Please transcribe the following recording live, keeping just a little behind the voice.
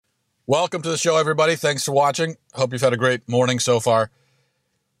Welcome to the show, everybody. Thanks for watching. Hope you've had a great morning so far.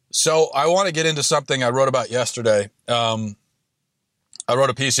 So I want to get into something I wrote about yesterday. I wrote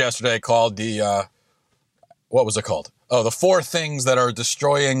a piece yesterday called what was it called? Oh, the 4 things that are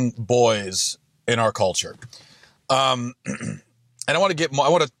destroying boys in our culture. And I want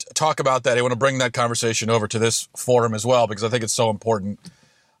to talk about that. I want to bring that conversation over to this forum as well, because I think it's so important.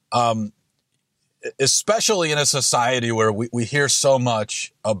 Especially in a society where we hear so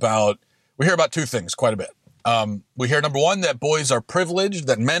much about, we hear about 2 things quite a bit. We hear, number one, that boys are privileged,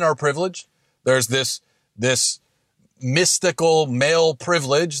 that men are privileged. There's this mystical male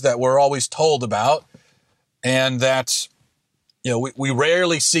privilege that we're always told about, and that, we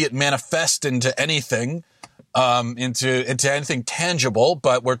rarely see it manifest into anything, into anything tangible,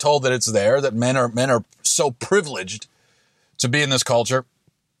 but we're told that it's there, that men are so privileged to be in this culture.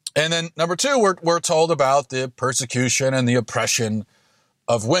 And then number 2, we're told about the persecution and the oppression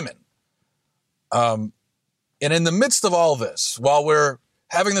of women. And in the midst of all this, while we're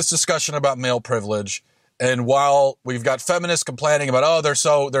having this discussion about male privilege, and while we've got feminists complaining about, oh, they're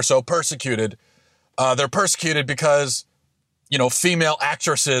so persecuted, they're persecuted because, female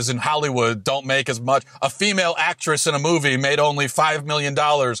actresses in Hollywood don't make as much. A female actress in a movie made only $5 million,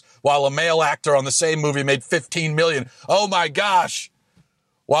 while a male actor on the same movie made $15 million. Oh my gosh.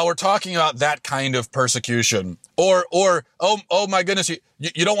 While we're talking about that kind of persecution, or oh my goodness,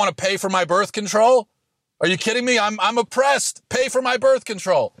 you don't want to pay for my birth control? Are you kidding me? I'm oppressed. Pay for my birth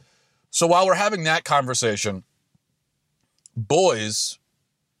control. So while we're having that conversation, boys,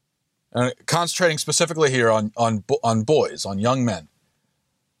 concentrating specifically here on boys, on young men,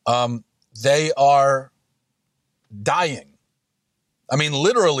 they are dying. I mean,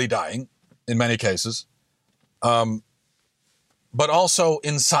 literally dying in many cases. But also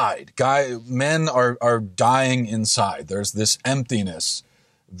inside. Men are dying inside. There's this emptiness,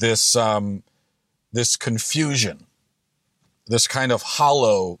 this confusion, this kind of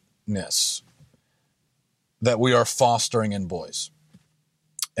hollowness that we are fostering in boys.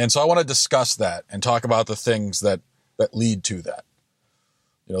 And so I want to discuss that and talk about the things that lead to that.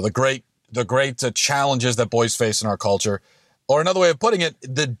 The great challenges that boys face in our culture, or another way of putting it,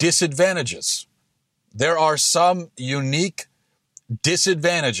 the disadvantages. There are some unique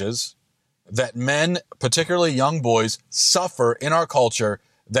disadvantages that men, particularly young boys, suffer in our culture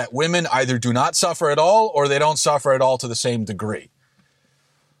that women either do not suffer at all or they don't suffer at all to the same degree.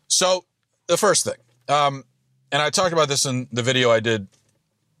 So the first thing, and I talked about this in the video I did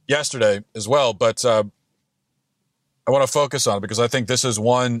yesterday as well, but I want to focus on it because I think this is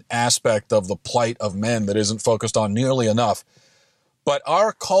one aspect of the plight of men that isn't focused on nearly enough. But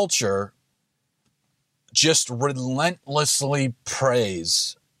our culture just relentlessly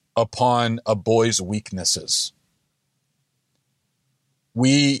preys upon a boy's weaknesses.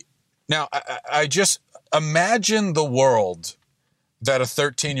 I just imagine the world that a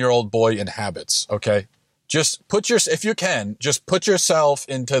 13-year-old boy inhabits, okay? Just if you can, just put yourself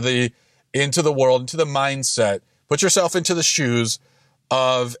into the world, into the mindset, put yourself into the shoes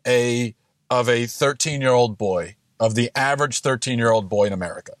of a 13-year-old boy, of the average 13-year-old boy in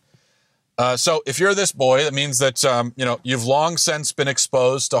America. So if you're this boy, that means that, you've long since been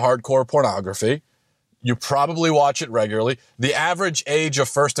exposed to hardcore pornography. You probably watch it regularly. The average age of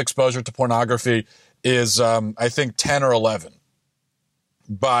first exposure to pornography is, I think, 10 or 11,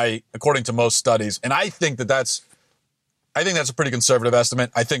 according to most studies. And I think that's a pretty conservative estimate.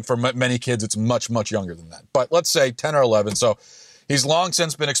 I think for many kids, it's much, much younger than that. But let's say 10 or 11. So he's long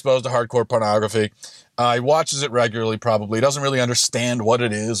since been exposed to hardcore pornography. He watches it regularly, probably. He doesn't really understand what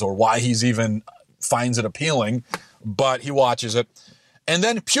it is or why he's even finds it appealing, but he watches it. And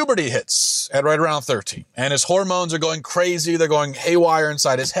then puberty hits at right around 13. And his hormones are going crazy. They're going haywire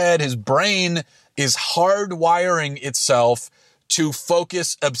inside his head. His brain is hardwiring itself to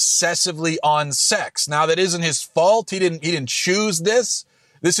focus obsessively on sex. Now, that isn't his fault. He didn't choose this.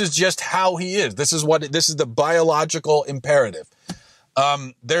 This is just how he is. This is the biological imperative.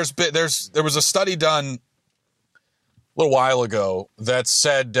 There was a study done a little while ago that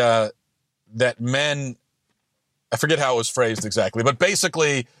said that men, I forget how it was phrased exactly, but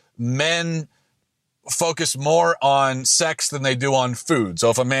basically men focus more on sex than they do on food. So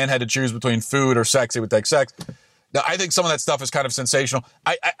if a man had to choose between food or sex, he would take sex. Now, I think some of that stuff is kind of sensational.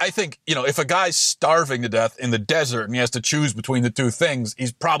 I think, if a guy's starving to death in the desert and he has to choose between the 2 things,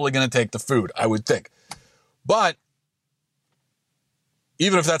 he's probably going to take the food, I would think. But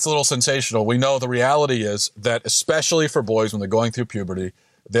even if that's a little sensational, we know the reality is that, especially for boys when they're going through puberty,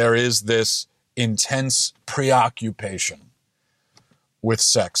 there is this intense preoccupation with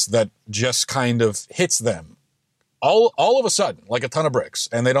sex that just kind of hits them all of a sudden, like a ton of bricks,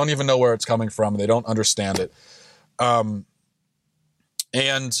 and they don't even know where it's coming from. They don't understand it.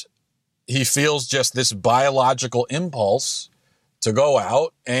 And he feels just this biological impulse to go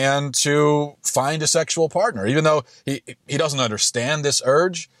out and to find a sexual partner, even though he doesn't understand this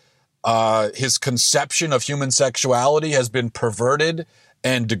urge. His conception of human sexuality has been perverted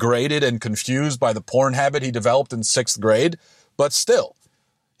and degraded and confused by the porn habit he developed in 6th grade. But still,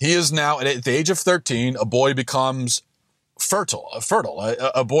 he is now, at the age of 13, a boy becomes fertile.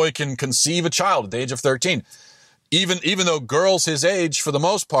 A boy can conceive a child at the age of 13. Even though girls his age, for the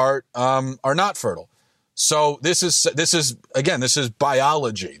most part, are not fertile. So this is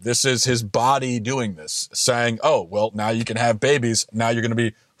biology. This is his body doing this, saying, oh, well, now you can have babies. Now you're going to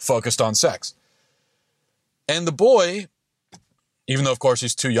be focused on sex. And the boy, even though, of course,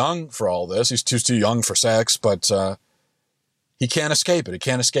 he's too young for all this, he's too young for sex, but he can't escape it. He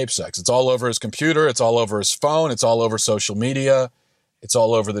can't escape sex. It's all over his computer. It's all over his phone. It's all over social media. It's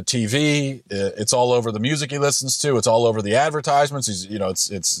all over the TV. It's all over the music he listens to. It's all over the advertisements. It's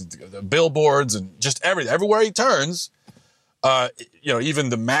the billboards and just everywhere he turns. Even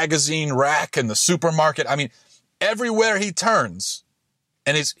the magazine rack and the supermarket. I mean, everywhere he turns,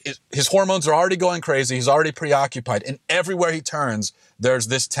 and his hormones are already going crazy. He's already preoccupied, and everywhere he turns, there's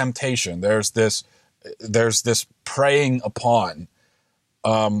this temptation. There's this preying upon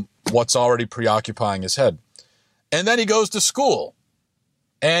what's already preoccupying his head. And then he goes to school.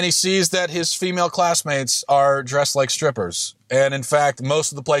 And he sees that his female classmates are dressed like strippers. And in fact,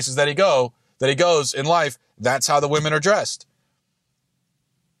 most of the places that he goes in life, that's how the women are dressed.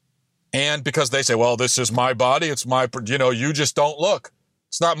 And because they say, well, this is my body, it's my, you just don't look.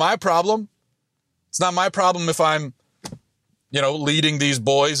 It's not my problem. It's not my problem if I'm, leading these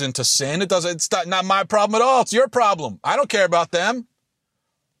boys into sin. It's not my problem at all. It's your problem. I don't care about them.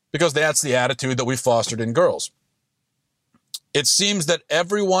 Because that's the attitude that we fostered in girls. It seems that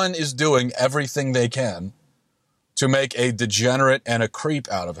everyone is doing everything they can to make a degenerate and a creep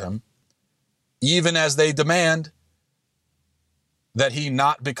out of him, even as they demand that he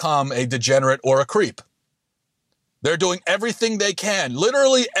not become a degenerate or a creep. They're doing everything they can,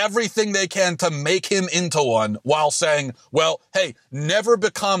 literally everything they can, to make him into one, while saying, well, hey, never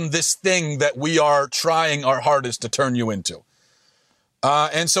become this thing that we are trying our hardest to turn you into.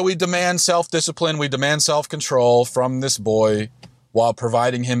 And so we demand self-discipline, we demand self-control from this boy while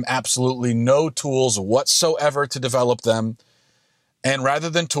providing him absolutely no tools whatsoever to develop them. And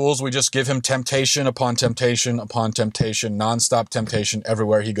rather than tools, we just give him temptation upon temptation upon temptation, nonstop temptation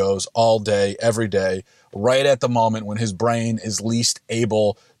everywhere he goes, all day, every day, right at the moment when his brain is least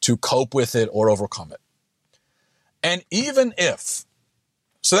able to cope with it or overcome it. And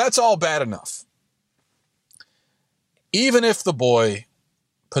so that's all bad enough. Even if the boy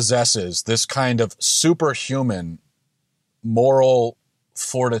possesses this kind of superhuman moral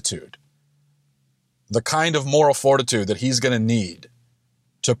fortitude, the kind of moral fortitude that he's going to need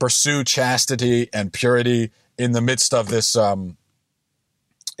to pursue chastity and purity in the midst of this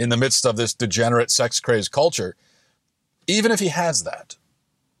degenerate, sex-crazed culture, even if he has that,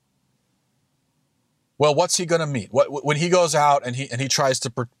 well, what's he going to meet? When he goes out and he tries to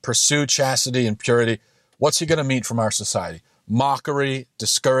pursue chastity and purity, what's he going to meet from our society? Mockery,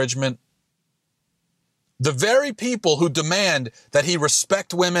 discouragement. The very people who demand that he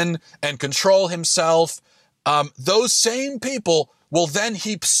respect women and control himself, those same people will then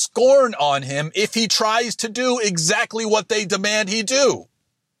heap scorn on him if he tries to do exactly what they demand he do.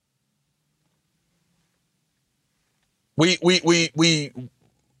 We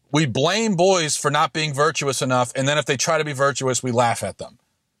blame boys for not being virtuous enough, and then if they try to be virtuous, we laugh at them.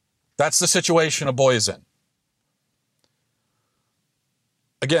 That's the situation a boy is in.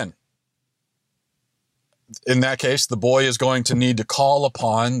 Again, in that case, the boy is going to need to call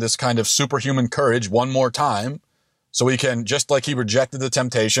upon this kind of superhuman courage one more time, so he can, just like he rejected the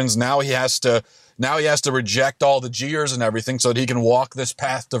temptations, now he has to reject all the jeers and everything so that he can walk this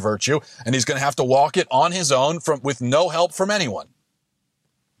path to virtue, and he's going to have to walk it on his own with no help from anyone,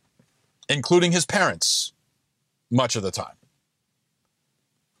 including his parents, much of the time.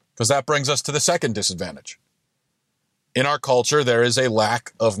 Because that brings us to the second disadvantage. In our culture, there is a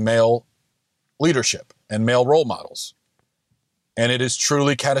lack of male leadership and male role models, and it is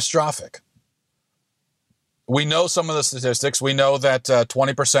truly catastrophic. We know some of the statistics. We know that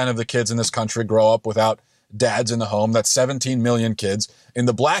 20% of the kids in this country grow up without dads in the home. That's 17 million kids. In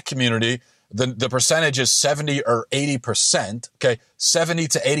the black community, the percentage is 70 or 80%. Okay, 70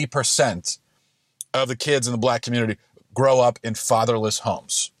 to 80% of the kids in the black community grow up in fatherless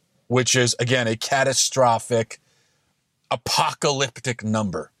homes, which is, again, a catastrophic, apocalyptic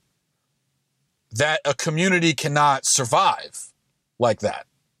number. that a community cannot survive like that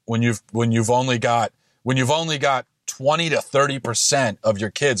when you've only got 20 to 30% of your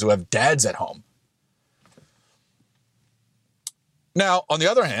kids who have dads at home. Now, on the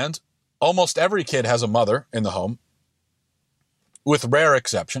other hand, almost every kid has a mother in the home, with rare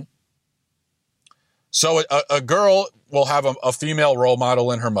exception. So a girl will have a female role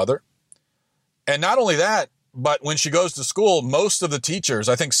model in her mother. And not only that, but when she goes to school, most of the teachers,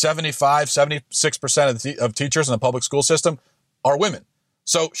 I think 76% of teachers in the public school system are women.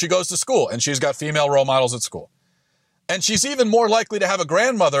 So she goes to school and she's got female role models at school. And she's even more likely to have a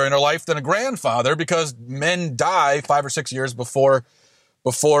grandmother in her life than a grandfather, because men die 5 or 6 years before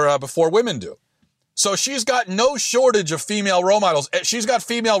women do. So she's got no shortage of female role models. She's got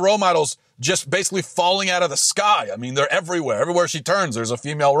female role models just basically falling out of the sky. I mean, they're everywhere. Everywhere she turns, there's a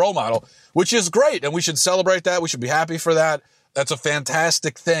female role model, which is great. And we should celebrate that. We should be happy for that. That's a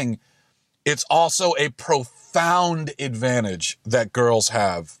fantastic thing. It's also a profound advantage that girls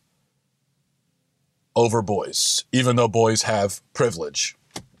have over boys, even though boys have privilege.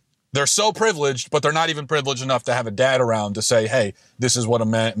 They're so privileged, but they're not even privileged enough to have a dad around to say, hey, this is what a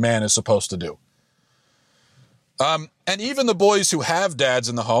man is supposed to do. And even the boys who have dads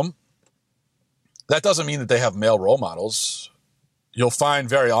in the home, that doesn't mean that they have male role models. You'll find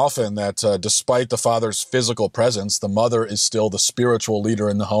very often that despite the father's physical presence, the mother is still the spiritual leader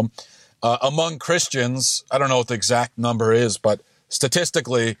in the home. Among Christians, I don't know what the exact number is, but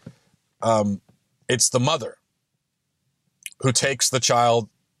statistically, it's the mother who takes the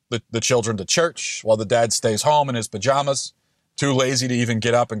children to church while the dad stays home in his pajamas, too lazy to even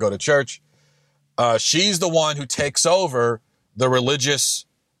get up and go to church. She's the one who takes over the religious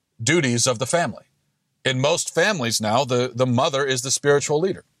duties of the family. In most families now, the mother is the spiritual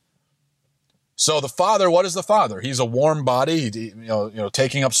leader. So the father, what is the father? He's a warm body,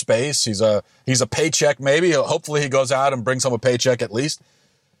 taking up space. He's a paycheck maybe. Hopefully he goes out and brings home a paycheck at least.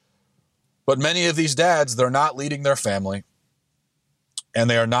 But many of these dads, they're not leading their family, and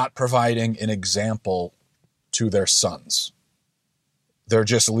they are not providing an example to their sons. They're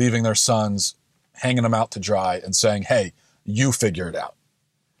just leaving their sons, hanging them out to dry and saying, hey, you figure it out.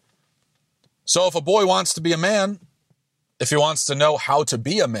 So if a boy wants to be a man, if he wants to know how to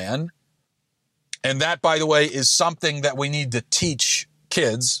be a man, and that, by the way, is something that we need to teach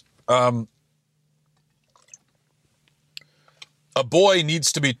kids. A boy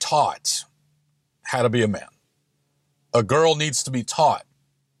needs to be taught how to be a man. A girl needs to be taught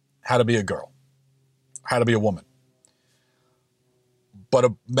how to be a girl, how to be a woman.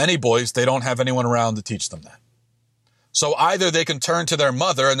 But many boys, they don't have anyone around to teach them that. So either they can turn to their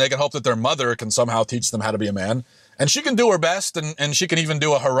mother and they can hope that their mother can somehow teach them how to be a man. And she can do her best, and she can even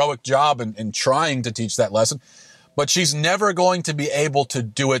do a heroic job in trying to teach that lesson. But she's never going to be able to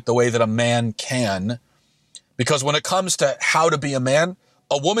do it the way that a man can. Because when it comes to how to be a man,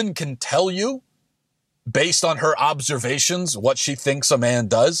 a woman can tell you, based on her observations, what she thinks a man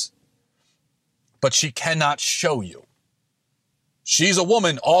does. But she cannot show you. She's a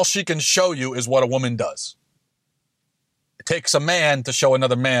woman. All she can show you is what a woman does. It takes a man to show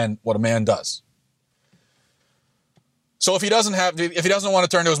another man what a man does. So if he doesn't want to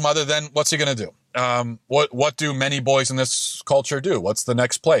turn to his mother, then what's he going to do? What do many boys in this culture do? What's the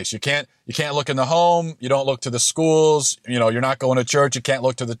next place? You can't look in the home. You don't look to the schools. You're not going to church. You can't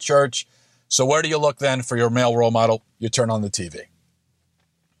look to the church. So where do you look then for your male role model? You turn on the TV.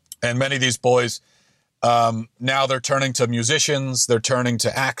 And many of these boys, now they're turning to musicians. They're turning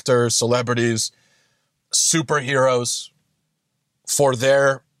to actors, celebrities, superheroes for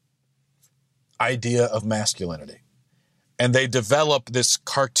their idea of masculinity. And they develop this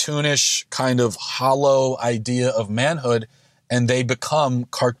cartoonish kind of hollow idea of manhood, and they become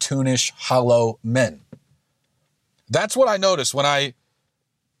cartoonish, hollow men. That's what I notice when I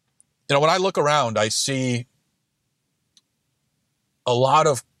look around. I see a lot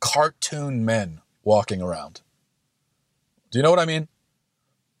of cartoon men walking around. Do you know what I mean?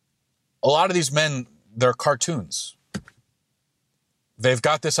 A lot of these men, they're cartoons. They've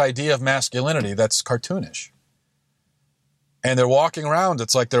got this idea of masculinity that's cartoonish. And they're walking around,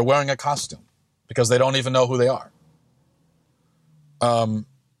 it's like they're wearing a costume because they don't even know who they are. So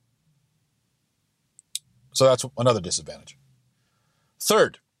that's another disadvantage.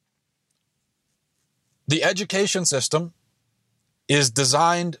 Third, the education system is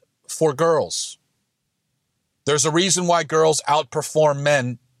designed for girls. There's a reason why girls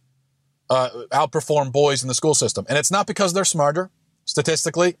outperform boys in the school system. And it's not because they're smarter.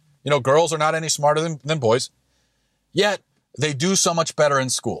 Statistically, girls are not any smarter than boys. Yet, they do so much better in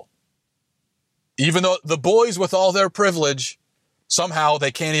school. Even though the boys with all their privilege, somehow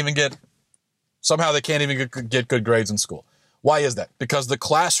they can't even get Somehow they can't even get good grades in school. Why is that? Because the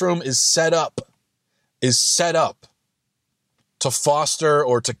classroom is set up to foster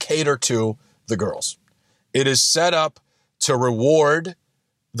or to cater to the girls. It is set up to reward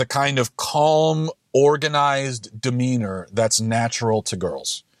the kind of calm, organized demeanor that's natural to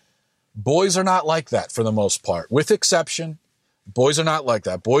girls. Boys are not like that for the most part. With exception, boys are not like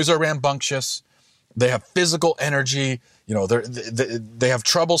that. Boys are rambunctious. They have physical energy. You know, they have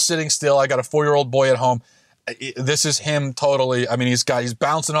trouble sitting still. I got a 4-year-old boy at home. This is him totally. I mean, he's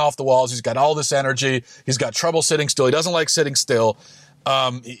bouncing off the walls. He's got all this energy. He's got trouble sitting still. He doesn't like sitting still.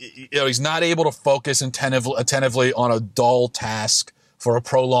 He's not able to focus attentively on a dull task for a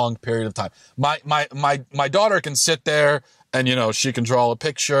prolonged period of time. My daughter can sit there and, you know, she can draw a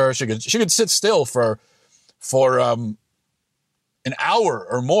picture. She could sit still for an hour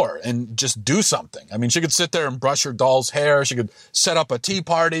or more and just do something. I mean, she could sit there and brush her doll's hair. She could set up a tea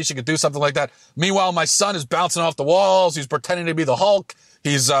party. She could do something like that. Meanwhile, my son is bouncing off the walls. He's pretending to be the Hulk.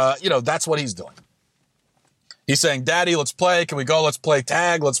 He's, that's what he's doing. He's saying, Daddy, let's play. Can we go? Let's play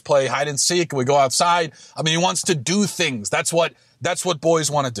tag. Let's play hide and seek. Can we go outside? I mean, he wants to do things. That's what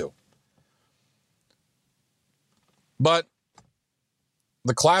boys want to do. But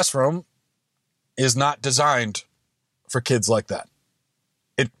the classroom is not designed for kids like that.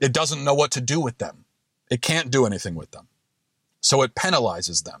 It doesn't know what to do with them. It can't do anything with them. So it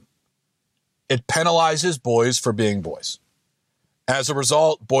penalizes them. It penalizes boys for being boys. As a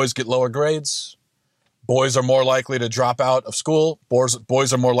result, boys get lower grades. Boys are more likely to drop out of school.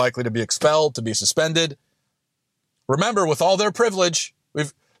 Boys are more likely to be expelled, to be suspended. Remember, with all their privilege,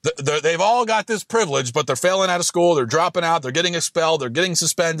 they've all got this privilege, but they're failing out of school. They're dropping out. They're getting expelled. They're getting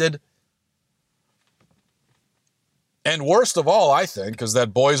suspended. And worst of all, I think, is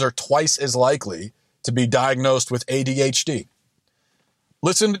that boys are twice as likely to be diagnosed with ADHD.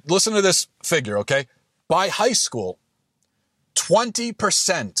 Listen to this figure, okay? By high school,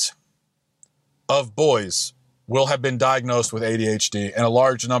 20% of boys will have been diagnosed with ADHD, and a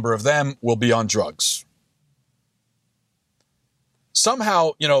large number of them will be on drugs.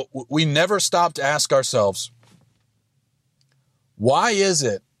 Somehow, you know, we never stop to ask ourselves, why is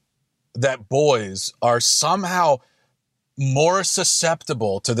it that boys are somehow more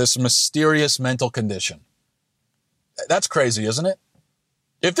susceptible to this mysterious mental condition? That's crazy, isn't it?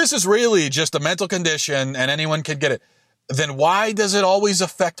 If this is really just a mental condition and anyone can get it, then why does it always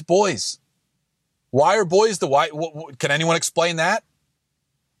affect boys? Why are boys can anyone explain that?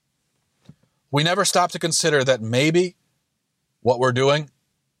 We never stop to consider that maybe what we're doing,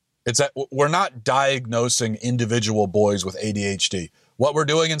 it's that we're not diagnosing individual boys with ADHD. What we're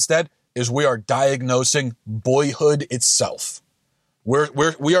doing instead is we are diagnosing boyhood itself.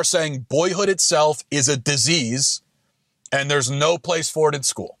 We are saying boyhood itself is a disease and there's no place for it in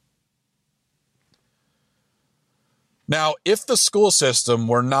school. Now, if the school system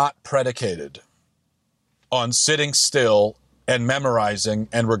were not predicated on sitting still and memorizing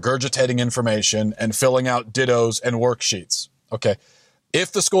and regurgitating information and filling out dittos and worksheets, okay,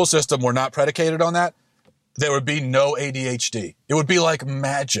 if the school system were not predicated on that, there would be no ADHD. It would be like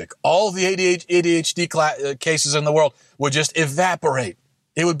magic. All the ADHD cases in the world would just evaporate.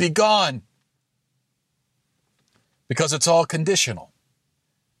 It would be gone. Because it's all conditional.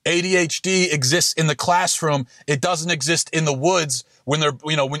 ADHD exists in the classroom. It doesn't exist in the woods when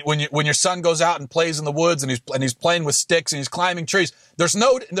when your son goes out and plays in the woods and he's playing with sticks and he's climbing trees. There's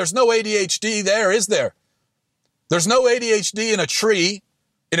no ADHD there, is there? There's no ADHD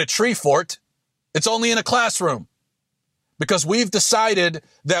in a tree fort. It's only in a classroom because we've decided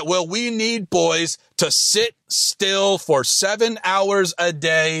that, well, we need boys to sit still for 7 hours a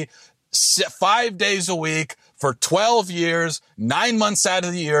day, 5 days a week for 12 years, 9 months out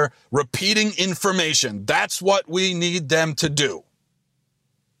of the year, repeating information. That's what we need them to do.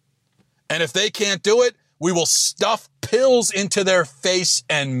 And if they can't do it, we will stuff pills into their face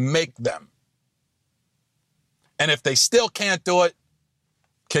and make them. And if they still can't do it,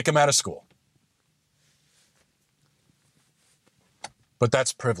 kick them out of school. But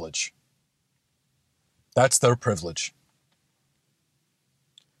that's privilege. That's their privilege.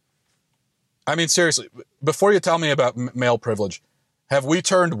 I mean, seriously, before you tell me about male privilege, have we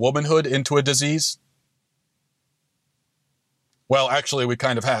turned womanhood into a disease? Well, actually, we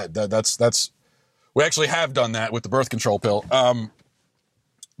kind of had. We actually have done that with the birth control pill.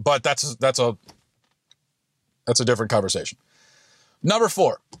 But that's a different conversation. Number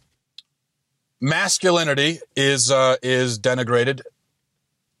 4, masculinity is denigrated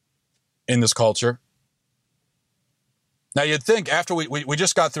in this culture. Now, you'd think after we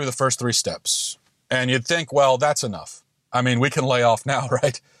just got through the first 3 steps, and you'd think, well, that's enough. I mean, we can lay off now,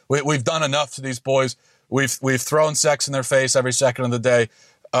 right? We've done enough to these boys. We've thrown sex in their face every second of the day.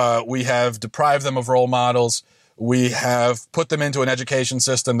 We have deprived them of role models. We have put them into an education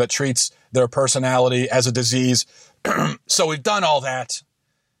system that treats their personality as a disease. So we've done all that.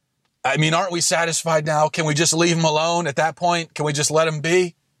 I mean, aren't we satisfied now? Can we just leave them alone at that point? Can we just let them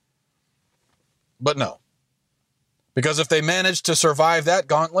be? But no. Because if they manage to survive that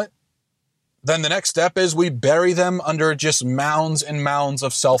gauntlet, then the next step is we bury them under just mounds and mounds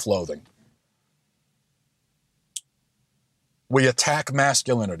of self-loathing. We attack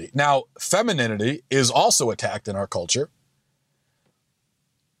masculinity. Now, femininity is also attacked in our culture,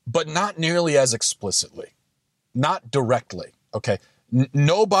 but not nearly as explicitly, not directly. Okay,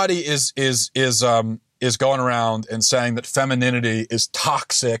 nobody is going around and saying that femininity is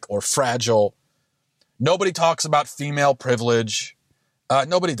toxic or fragile. Nobody talks about female privilege.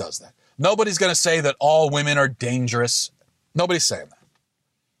 Nobody does that. Nobody's going to say that all women are dangerous. Nobody's saying that.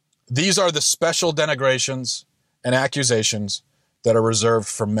 These are the special denigrations and accusations that are reserved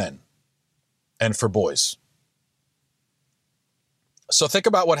for men and for boys. So think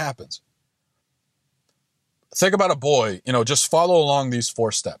about what happens. Think about a boy, just follow along these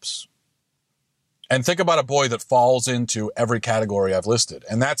 4 steps. And think about a boy that falls into every category I've listed.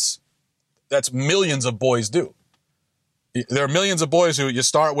 And that's millions of boys do. There are millions of boys who you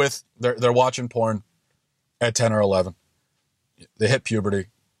start with, they're watching porn at 10 or 11. They hit puberty.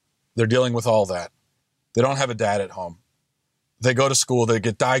 They're dealing with all that. They don't have a dad at home. They go to school. They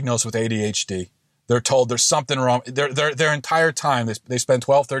get diagnosed with ADHD. They're told there's something wrong. Their entire time, they spend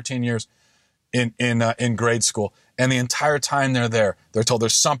 12, 13 years in grade school. And the entire time they're there, they're told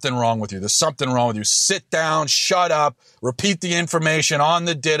there's something wrong with you. There's something wrong with you. Sit down, shut up, repeat the information on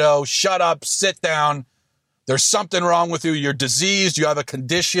the ditto, shut up, sit down. There's something wrong with you. You're diseased. You have a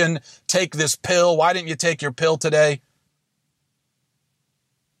condition. Take this pill. Why didn't you take your pill today?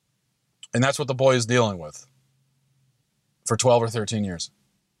 And that's what the boy is dealing with for 12 or 13 years.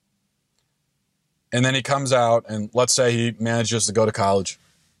 And then he comes out and let's say he manages to go to college.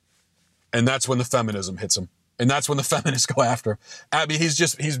 And that's when the feminism hits him. And that's when the feminists go after him. I mean,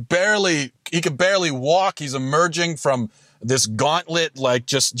 he can barely walk. He's emerging from this gauntlet, like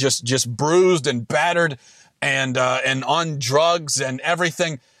just bruised and battered and on drugs and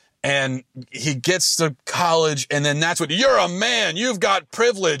everything. And he gets to college, and then that's what, you're a man, you've got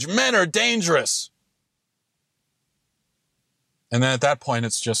privilege, men are dangerous. And then at that point,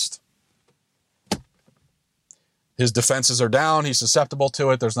 it's just, his defenses are down, he's susceptible to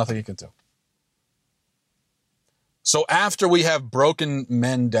it, there's nothing he can do. So after we have broken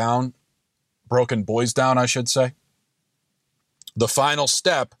men down, broken boys down, I should say, the final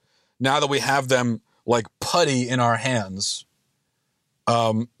step, now that we have them like putty in our hands,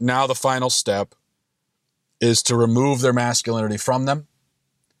 now the final step is to remove their masculinity from them.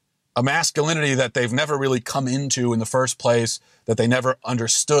 A masculinity that they've never really come into in the first place, that they never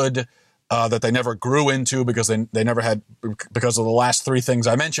understood, that they never grew into because they never had, because of the last 3 things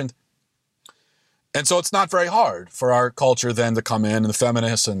I mentioned. And so it's not very hard for our culture then to come in, and the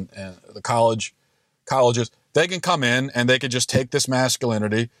feminists and the colleges, they can come in and they can just take this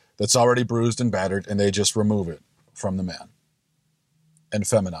masculinity that's already bruised and battered, and they just remove it from the man and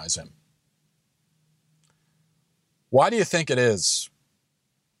feminize him. Why do you think it is?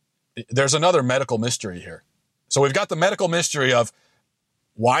 There's another medical mystery here. So we've got the medical mystery of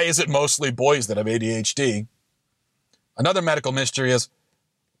why is it mostly boys that have ADHD? Another medical mystery is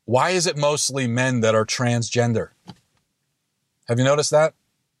why is it mostly men that are transgender? Have you noticed that?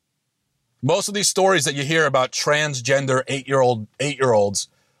 Most of these stories that you hear about transgender 8-year-olds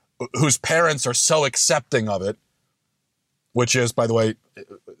whose parents are so accepting of it, which is, by the way,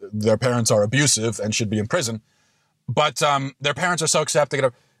 their parents are abusive and should be in prison, but their parents are so accepting of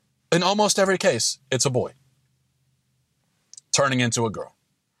it. In almost every case, it's a boy turning into a girl.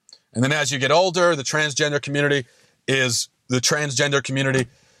 And then as you get older, the transgender community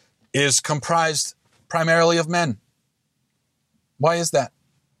is comprised primarily of men. Why is that?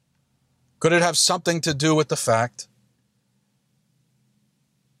 Could it have something to do with the fact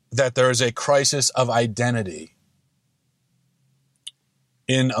that there is a crisis of identity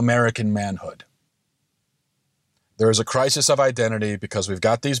in American manhood? There is a crisis of identity because we've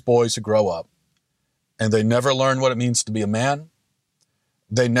got these boys who grow up and they never learn what it means to be a man.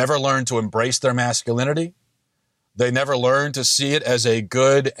 They never learn to embrace their masculinity. They never learn to see it as a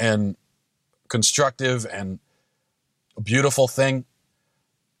good and constructive and beautiful thing.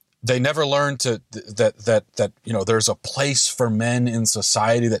 They never learn that there's a place for men in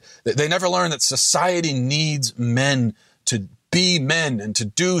society. That they never learn that society needs men to be men and to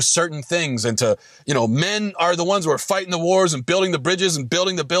do certain things and to, men are the ones who are fighting the wars and building the bridges and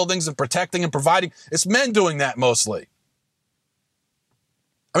building the buildings and protecting and providing. It's men doing that mostly.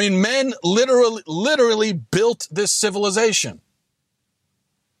 I mean, men literally built this civilization.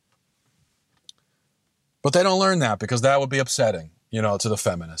 But they don't learn that because that would be upsetting, to the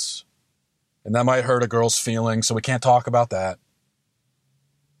feminists. And that might hurt a girl's feelings, so we can't talk about that.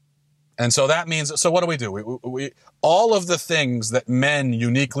 And so that means, so what do? We all of the things that men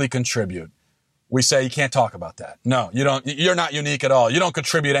uniquely contribute, we say you can't talk about that. No, you're not unique at all. You don't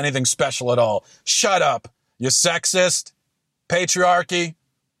contribute anything special at all. Shut up, you sexist, patriarchy.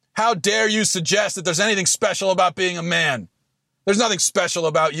 How dare you suggest that there's anything special about being a man? There's nothing special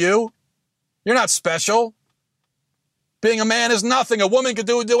about you. You're not special. Being a man is nothing. A woman can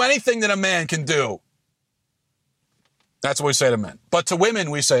do anything that a man can do. That's what we say to men. But to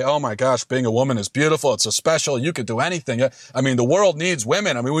women, we say, oh my gosh, being a woman is beautiful. It's so special. You could do anything. I mean, the world needs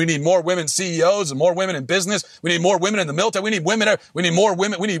women. I mean, we need more women CEOs and more women in business. We need more women in the military. We need more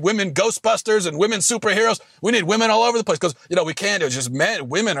women. We need women Ghostbusters and women superheroes. We need women all over the place because, we can't. It's just men.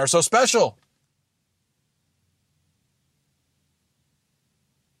 Women are so special.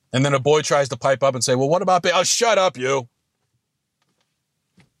 And then a boy tries to pipe up and say, well, what about, oh, shut up, you.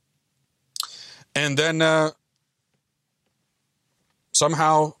 And then,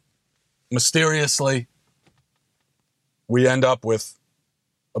 somehow, mysteriously, we end up with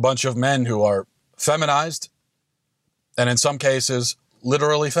a bunch of men who are feminized, and in some cases,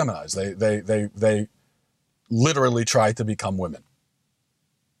 literally feminized. They literally try to become women.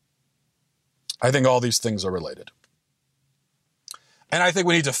 I think all these things are related. And I think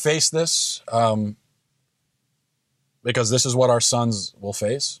we need to face this because this is what our sons will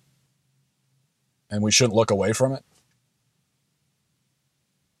face, and we shouldn't look away from it.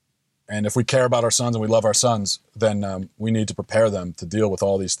 And if we care about our sons and we love our sons, then we need to prepare them to deal with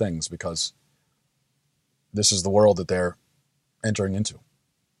all these things because this is the world that they're entering into.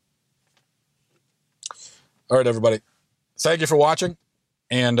 All right, everybody. Thank you for watching,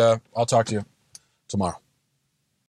 and I'll talk to you tomorrow.